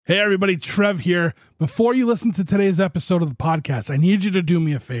Hey everybody, Trev here. Before you listen to today's episode of the podcast, I need you to do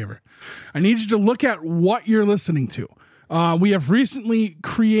me a favor. I need you to look at what you're listening to. We have recently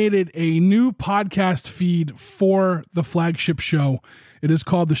created a new podcast feed for the flagship show. It is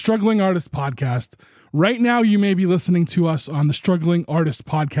called the Struggling Artist Podcast. Right now, you may be listening to us on the Struggling Artist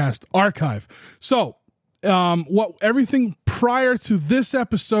Podcast archive. So, everything prior to this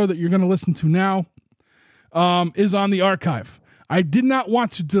episode that you're going to listen to now is on the archive. I did not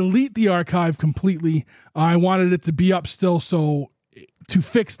want to delete the archive completely. I wanted it to be up still, so to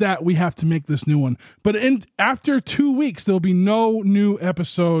fix that, we have to make this new one. But after 2 weeks, there'll be no new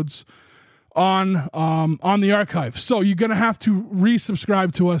episodes on the archive. So you're going to have to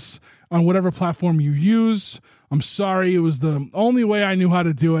resubscribe to us on whatever platform you use. I'm sorry, it was the only way I knew how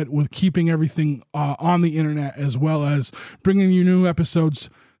to do it, with keeping everything on the internet, as well as bringing you new episodes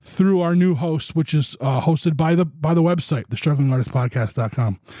through our new host, which is hosted by the website,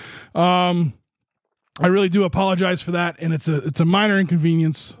 thestrugglingartistpodcast.com. I really do apologize for that, and it's a minor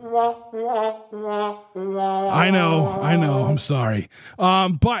inconvenience. I know, I'm sorry.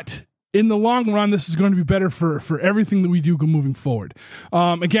 But in the long run, this is going to be better for everything that we do moving forward.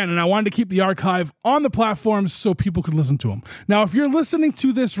 Again, and I wanted to keep the archive on the platforms so people could listen to them. Now, if you're listening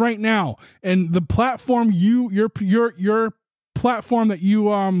to this right now, and the platform your platform that you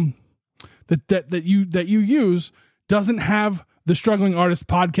that you use doesn't have the Struggling Artist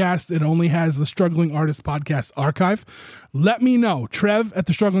Podcast, it only has the Struggling Artist Podcast archive, let me know, Trev at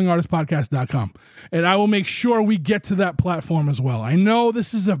thestrugglingartistpodcast.com, and I will make sure we get to that platform as well. I know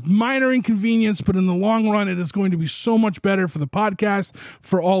this is a minor inconvenience, but in the long run, it is going to be so much better for the podcast,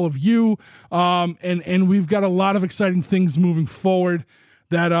 for all of you, and we've got a lot of exciting things moving forward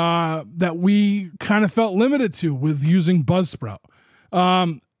that we kind of felt limited to with using Buzzsprout.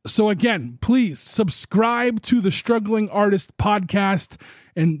 So again, please subscribe to the Struggling Artist Podcast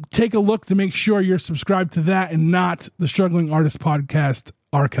and take a look to make sure you're subscribed to that and not the Struggling Artist Podcast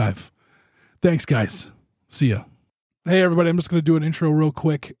archive. Thanks, guys. See ya. Hey, everybody. I'm just going to do an intro real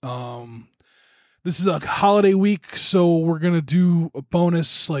quick. This is a holiday week, so we're going to do a bonus,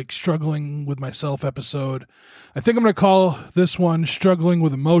 struggling with myself episode. I think I'm going to call this one Struggling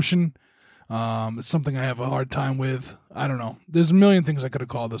with Emotion. It's something I have a hard time with. I don't know. There's a million things I could have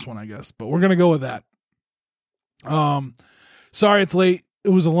called this one, I guess, but we're going to go with that. Sorry it's late. It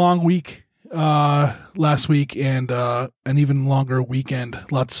was a long week last week, and an even longer weekend.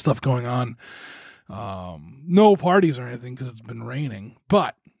 Lots of stuff going on. No parties or anything because it's been raining,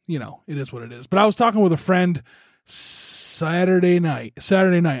 but it is what it is. But I was talking with a friend Saturday night,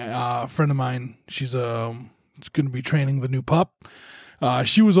 a friend of mine. She's going to be training the new pup.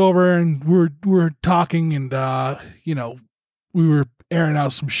 She was over and we were talking, and we were airing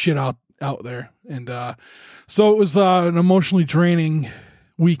out some shit out there, and so it was an emotionally draining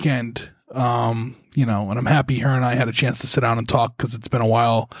weekend. And I'm happy her and I had a chance to sit down and talk because it's been a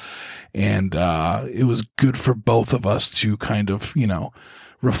while, and it was good for both of us to kind of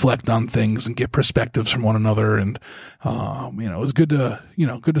reflect on things and get perspectives from one another, and it was good to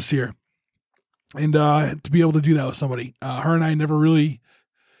see her. And to be able to do that with somebody, her and I never really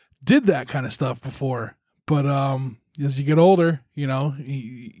did that kind of stuff before. But as you get older, you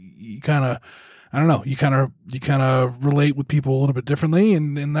kind of, I don't know, you kind of relate with people a little bit differently,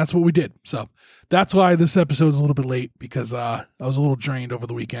 and that's what we did. So that's why this episode is a little bit late, because I was a little drained over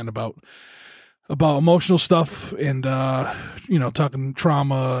the weekend about emotional stuff and talking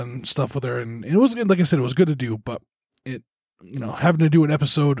trauma and stuff with her, and it was, like I said, it was good to do, but it having to do an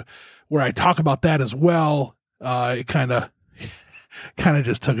episode where I talk about that as well, it kind of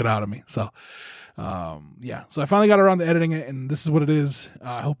just took it out of me. So, so I finally got around to editing it, and this is what it is.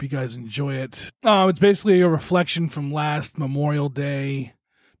 I hope you guys enjoy it. It's basically a reflection from last Memorial Day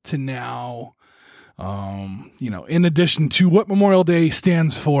to now. In addition to what Memorial Day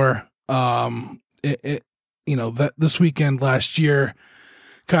stands for, that this weekend last year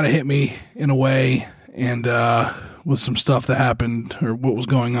kind of hit me in a way, and with some stuff that happened or what was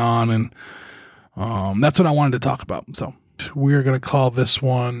going on, and that's what I wanted to talk about. So we're going to call this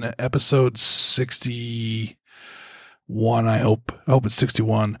one episode 61. I hope it's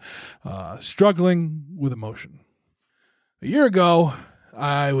 61. Struggling with Emotion. A year ago,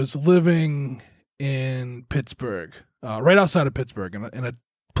 I was living in Pittsburgh, right outside of Pittsburgh, in a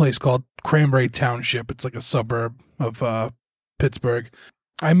place called Cranberry Township. It's like a suburb of Pittsburgh.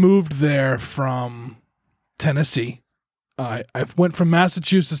 I moved there from Tennessee. I went from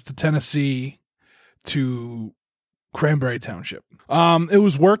Massachusetts to Tennessee to Cranberry Township. It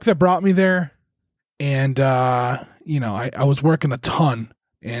was work that brought me there, and I was working a ton,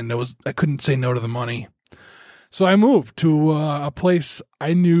 and I couldn't say no to the money. So I moved to a place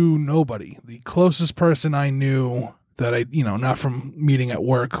I knew nobody. The closest person I knew that I, not from meeting at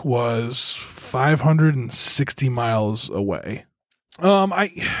work, was 560 miles away.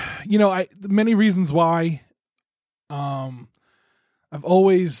 Many reasons why. I've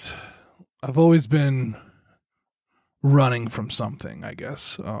always been running from something, I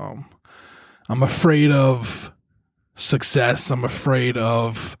guess. I'm afraid of success. I'm afraid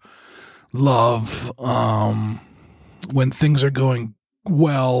of love. When things are going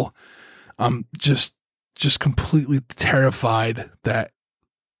well, I'm just completely terrified that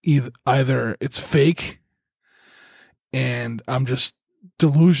either it's fake and I'm just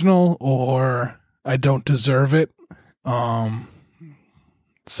delusional, or I don't deserve it.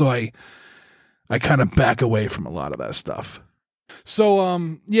 So I kind of back away from a lot of that stuff.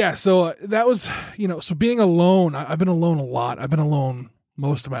 So, so that was, so being alone, I've been alone a lot. I've been alone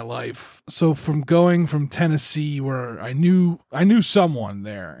most of my life. So from going from Tennessee, where I knew someone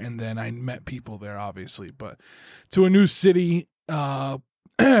there, and then I met people there, obviously, but to a new city,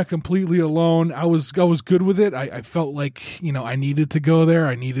 completely alone, I was good with it. I felt like, I needed to go there.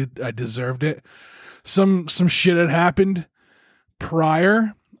 I deserved it. Some shit had happened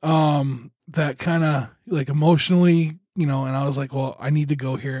prior, that kind of like emotionally, and I was like, well, I need to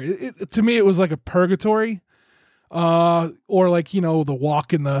go here. To me, it was like a purgatory, or like, the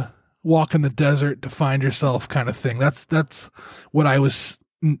walk in the desert to find yourself kind of thing. That's what I was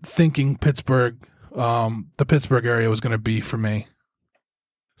thinking Pittsburgh, the Pittsburgh area was going to be for me.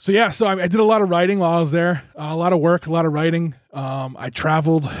 So I did a lot of writing while I was there, a lot of work, a lot of writing. I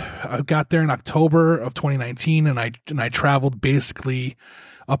traveled. I got there in October of 2019, and I traveled basically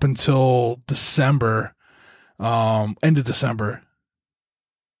up until December, end of December.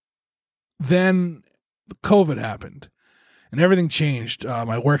 Then COVID happened, and everything changed.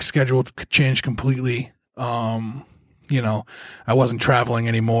 My work schedule changed completely. I wasn't traveling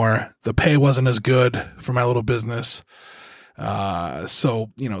anymore. The pay wasn't as good for my little business.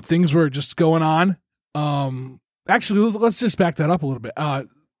 So things were just going on. Actually, let's just back that up a little bit.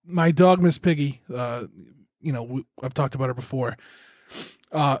 My dog, Miss Piggy, I've talked about her before.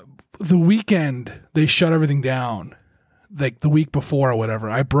 The weekend they shut everything down, like the week before or whatever.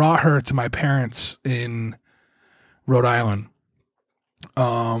 I brought her to my parents in Rhode Island,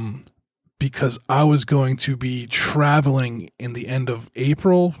 because I was going to be traveling in the end of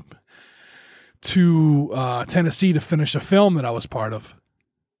April to Tennessee to finish a film that I was part of.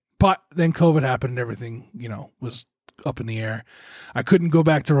 But then COVID happened and everything, was up in the air. I couldn't go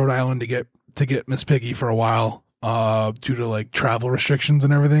back to Rhode Island to get Miss Piggy for a while, due to like travel restrictions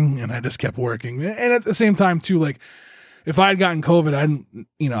and everything. And I just kept working. And at the same time too, like if I had gotten COVID,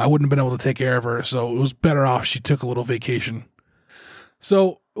 I wouldn't have been able to take care of her. So it was better off she took a little vacation.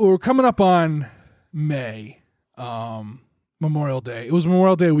 So we're coming up on May, Memorial Day. It was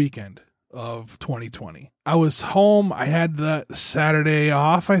Memorial Day weekend of 2020. I was home. I had the Saturday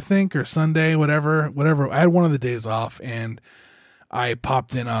off, I think, or Sunday, whatever. I had one of the days off, and I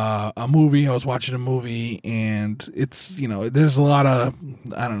popped in a movie. I was watching a movie, and it's, there's a lot of,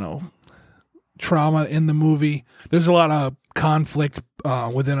 trauma in the movie. There's a lot of conflict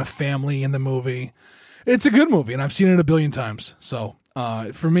within a family in the movie. It's a good movie, and I've seen it a billion times. So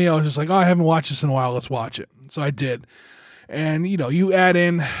for me, I was just like, oh, I haven't watched this in a while. Let's watch it. So I did. And, you add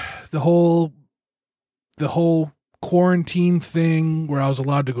in the whole quarantine thing where I was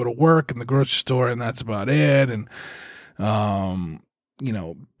allowed to go to work and the grocery store, and that's about it. And,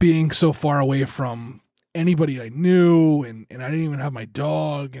 being so far away from anybody I knew, and I didn't even have my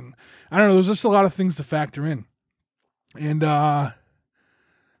dog, and I don't know, there's just a lot of things to factor in. And,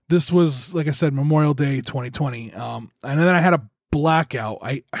 this was, like I said, Memorial Day 2020. And then I had a blackout.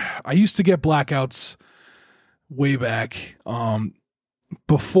 I used to get blackouts way back.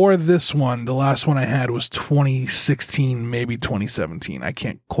 Before this one, the last one I had was 2016, maybe 2017. I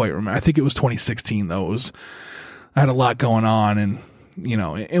can't quite remember. I think it was 2016 though. I had a lot going on, and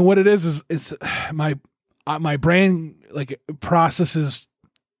and what it is it's my brain like processes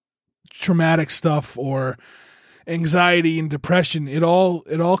traumatic stuff or anxiety and depression. It all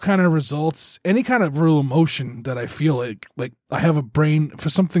kind of results, any kind of real emotion that I feel like I have a brain for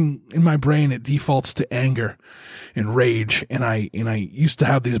something in my brain, it defaults to anger and rage. And I used to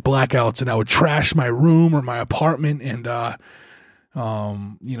have these blackouts, and I would trash my room or my apartment. And, I've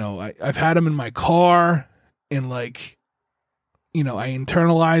had them in my car, and like, I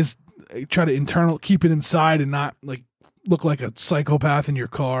try to keep it inside and not like look like a psychopath in your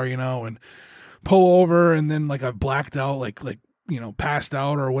car, and pull over, and then like I've blacked out, like passed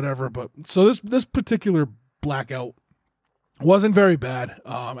out or whatever. But so this particular blackout wasn't very bad.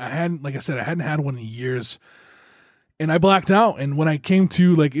 I hadn't had one in years. and I blacked out. And when I came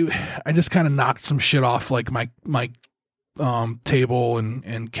to, like, I just kind of knocked some shit off, like my table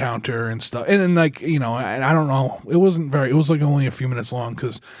and counter and stuff. And then, like, you know, I don't know, it was like only a few minutes long.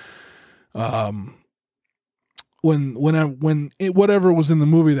 Cause, whatever was in the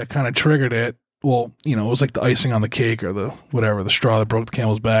movie that kind of triggered it, well, you know, it was like the icing on the cake or the straw that broke the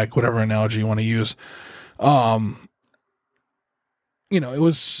camel's back, whatever analogy you want to use. You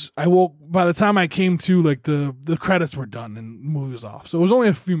know, by the time I came to, like, the credits were done and the movie was off. So it was only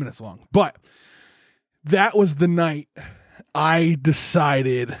a few minutes long, but that was the night I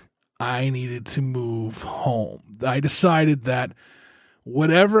decided I needed to move home. I decided that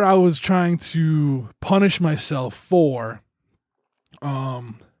whatever I was trying to punish myself for,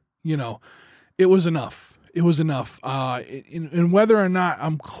 you know, it was enough. It was enough. And whether or not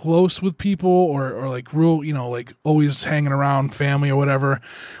I'm close with people or like real, you know, like always hanging around family or whatever,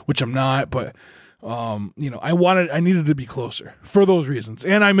 which I'm not, but, you know, I needed to be closer for those reasons.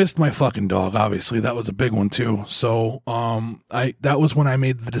 And I missed my fucking dog. Obviously that was a big one too. So, that was when I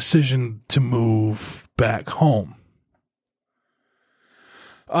made the decision to move back home.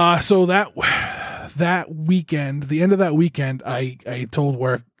 So that weekend, the end of that weekend, I told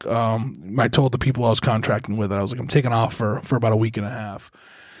work, I told the people I was contracting with that I was like, I'm taking off for about a week and a half.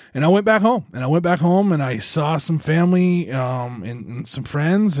 And I went back home and I saw some family, and some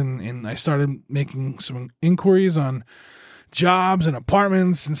friends and I started making some inquiries on jobs and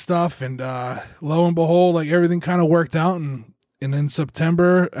apartments and stuff. And, lo and behold, like, everything kind of worked out. And in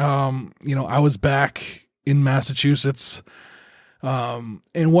September, you know, I was back in Massachusetts.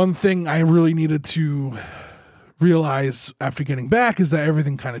 And one thing I really needed to realize after getting back is that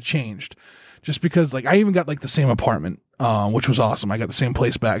everything kind of changed, just because, like, I even got, like, the same apartment, which was awesome. I got the same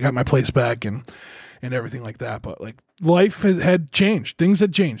place back, I got my place back and everything like that. But, like, life had changed. Things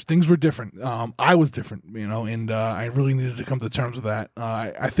had changed. Things were different. I was different, you know, and, I really needed to come to terms with that.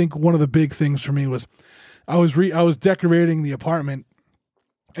 I think one of the big things for me was I was decorating the apartment,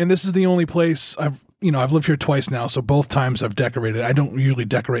 and this is the only place I've lived here twice now, so both times I've decorated. I don't usually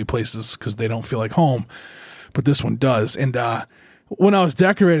decorate places because they don't feel like home, but this one does. And when I was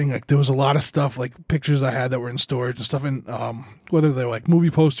decorating, like, there was a lot of stuff, like pictures I had that were in storage and stuff, and whether they're like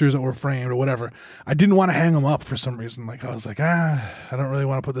movie posters that were framed or whatever, I didn't want to hang them up for some reason. Like, I was like, I don't really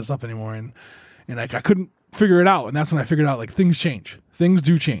want to put this up anymore, and like, I couldn't figure it out. And that's when I figured out, like, things change. Things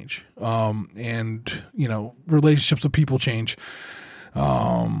do change, and, you know, relationships with people change.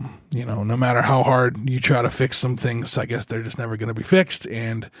 You know, no matter how hard you try to fix some things, I guess they're just never going to be fixed,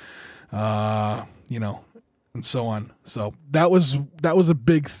 and, you know, and so on. So that was a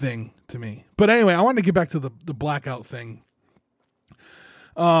big thing to me. But anyway, I wanted to get back to the blackout thing.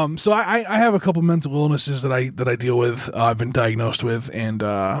 So I have a couple mental illnesses that I deal with, I've been diagnosed with. And,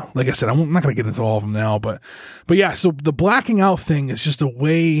 like I said, I'm not going to get into all of them now, but yeah, so the blacking out thing is just a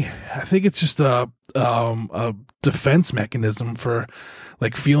way, I think it's just a defense mechanism for,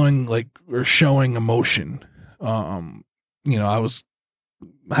 like, feeling like, or showing emotion. You know, I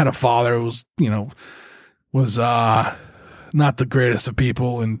had a father who was, you know, not the greatest of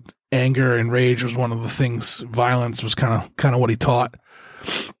people, and anger and rage was one of the things. Violence was kind of what he taught.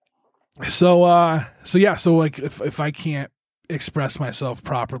 So yeah, so, like, if I can't express myself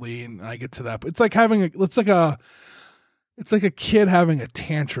properly and I get to that, it's like it's like a kid having a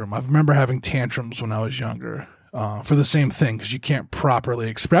tantrum. I remember having tantrums when I was younger, for the same thing, because you can't properly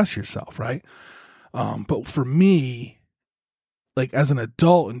express yourself, right? But for me, like, as an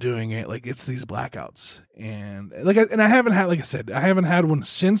adult and doing it, like, it's these blackouts, and I haven't had, like I said, I haven't had one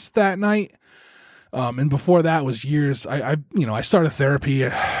since that night. And before that was years. I started therapy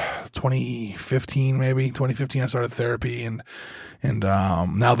 2015, maybe 2015. I started therapy, and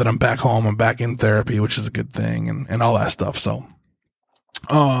now that I'm back home, I'm back in therapy, which is a good thing, and all that stuff. So,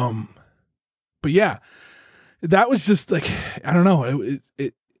 but yeah, that was just, like, I don't know.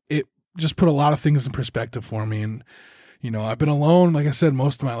 It just put a lot of things in perspective for me. And, you know, I've been alone, like I said,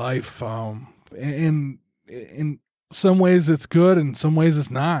 most of my life. In some ways it's good, and some ways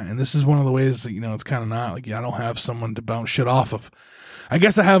it's not. And this is one of the ways that, you know, it's kind of not. Like, I don't have someone to bounce shit off of. I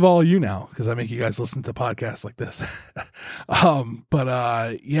guess I have all you now, because I make you guys listen to podcasts like this.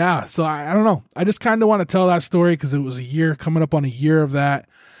 Yeah, so I don't know. I just kind of want to tell that story because it was coming up on a year of that.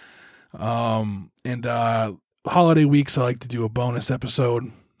 Holiday weeks, I like to do a bonus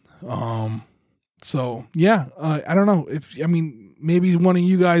episode. So yeah, I don't know maybe one of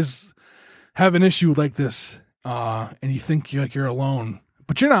you guys have an issue like this, and you think you're alone,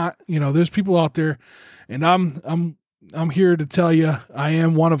 but you're not. You know, there's people out there, and I'm I'm here to tell you I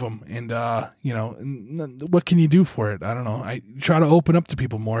am one of them. And, what can you do for it? I don't know. I try to open up to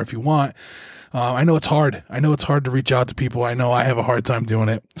people more if you want. I know it's hard. I know it's hard to reach out to people. I know I have a hard time doing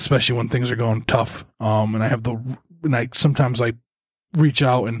it, especially when things are going tough. Sometimes I reach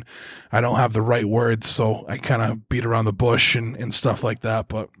out and I don't have the right words. So I kind of beat around the bush and stuff like that.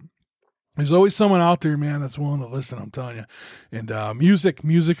 But there's always someone out there, man, that's willing to listen. I'm telling you. And,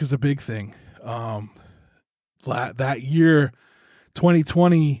 music is a big thing. That year,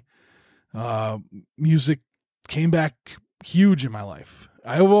 2020, music came back huge in my life.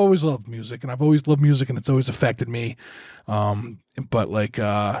 I've always loved music, and I've always loved music, and it's always affected me. But like,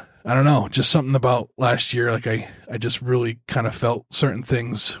 I don't know, just something about last year. Like I just really kind of felt certain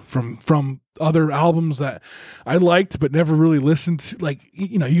things from other albums that I liked, but never really listened to. Like,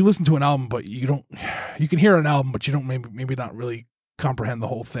 you listen to an album, but you can hear an album, but you don't maybe not really comprehend the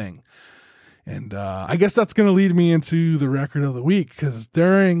whole thing. And I guess that's going to lead me into the record of the week, because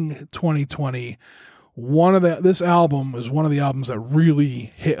during 2020, this album is one of the albums that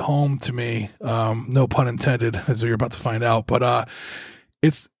really hit home to me. No pun intended, as you're about to find out. But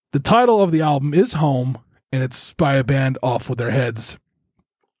it's the title of the album is Home, and it's by a band Off With Their Heads.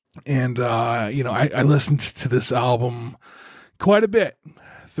 And I listened to this album quite a bit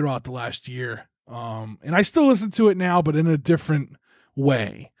throughout the last year, and I still listen to it now, but in a different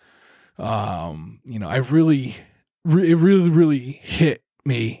way. It really hit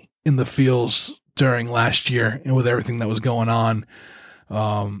me in the feels during last year and with everything that was going on.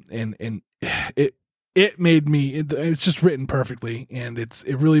 And it made me, it's just written perfectly, and it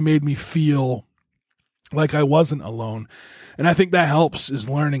really made me feel like I wasn't alone. And I think that helps, is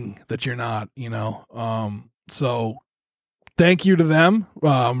learning that you're not, so thank you to them,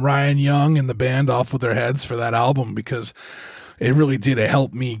 Ryan Young and the band Off With Their Heads, for that album, because it really did. It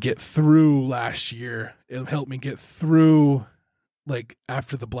helped me get through last year. It helped me get through, like,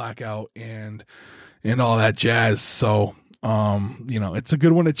 after the blackout and all that jazz. So, it's a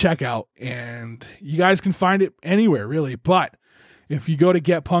good one to check out, and you guys can find it anywhere, really. But if you go to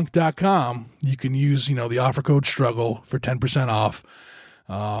getpunk.com, you can use, the offer code STRUGGLE for 10% off.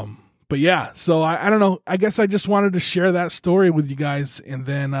 But yeah, so I don't know. I guess I just wanted to share that story with you guys, and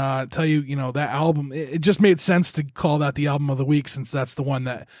then tell you, that album, it just made sense to call that the album of the week, since that's the one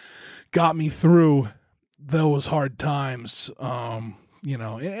that got me through those hard times. And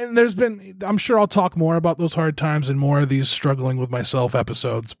there's been, I'm sure I'll talk more about those hard times and more of these struggling with myself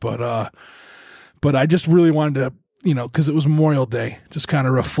episodes, but I just really wanted to, because it was Memorial Day, just kind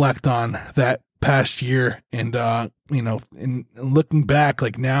of reflect on that past year, and and looking back,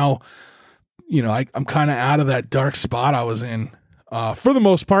 like now, I'm kind of out of that dark spot I was in, for the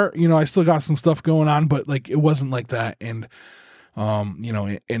most part. I still got some stuff going on, but like, it wasn't like that. And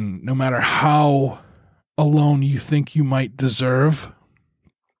and no matter how alone you think you might deserve,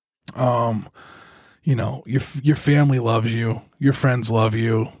 your family loves you, your friends love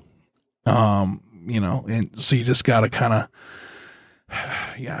you, and so you just gotta kind of,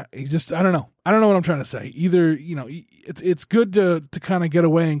 I don't know what I'm trying to say. Either, it's good to kind of get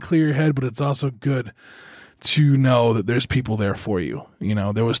away and clear your head, but it's also good to know that there's people there for you.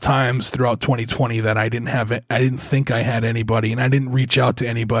 There was times throughout 2020 that I didn't think I had anybody, and I didn't reach out to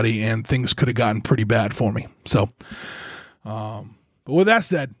anybody, and things could have gotten pretty bad for me. So, but with that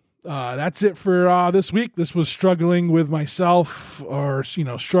said, that's it for this week. This was struggling with myself, or,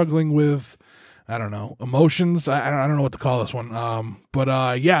 struggling with, I don't know, emotions. I don't know what to call this one.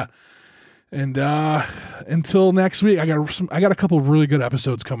 Yeah. And until next week, I got a couple of really good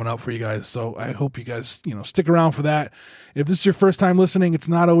episodes coming up for you guys. So I hope you guys, stick around for that. If this is your first time listening, it's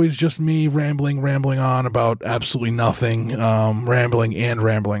not always just me rambling on about absolutely nothing. Rambling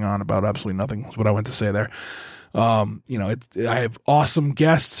on about absolutely nothing is what I went to say there. I have awesome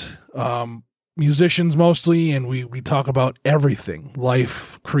guests, musicians mostly, and we talk about everything,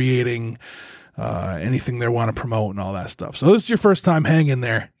 life, creating, anything they want to promote and all that stuff. So this is your first time, hang in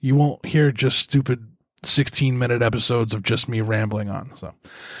there. You won't hear just stupid 16-minute episodes of just me rambling on. So,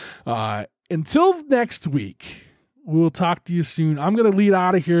 until next week, we'll talk to you soon. I'm going to lead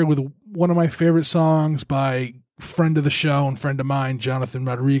out of here with one of my favorite songs by friend of the show and friend of mine, Jonathan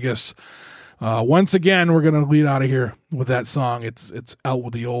Rodriguez. Once again, we're going to lead out of here with that song. It's Out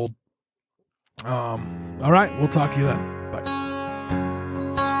With the Old. All right. We'll talk to you then. Bye.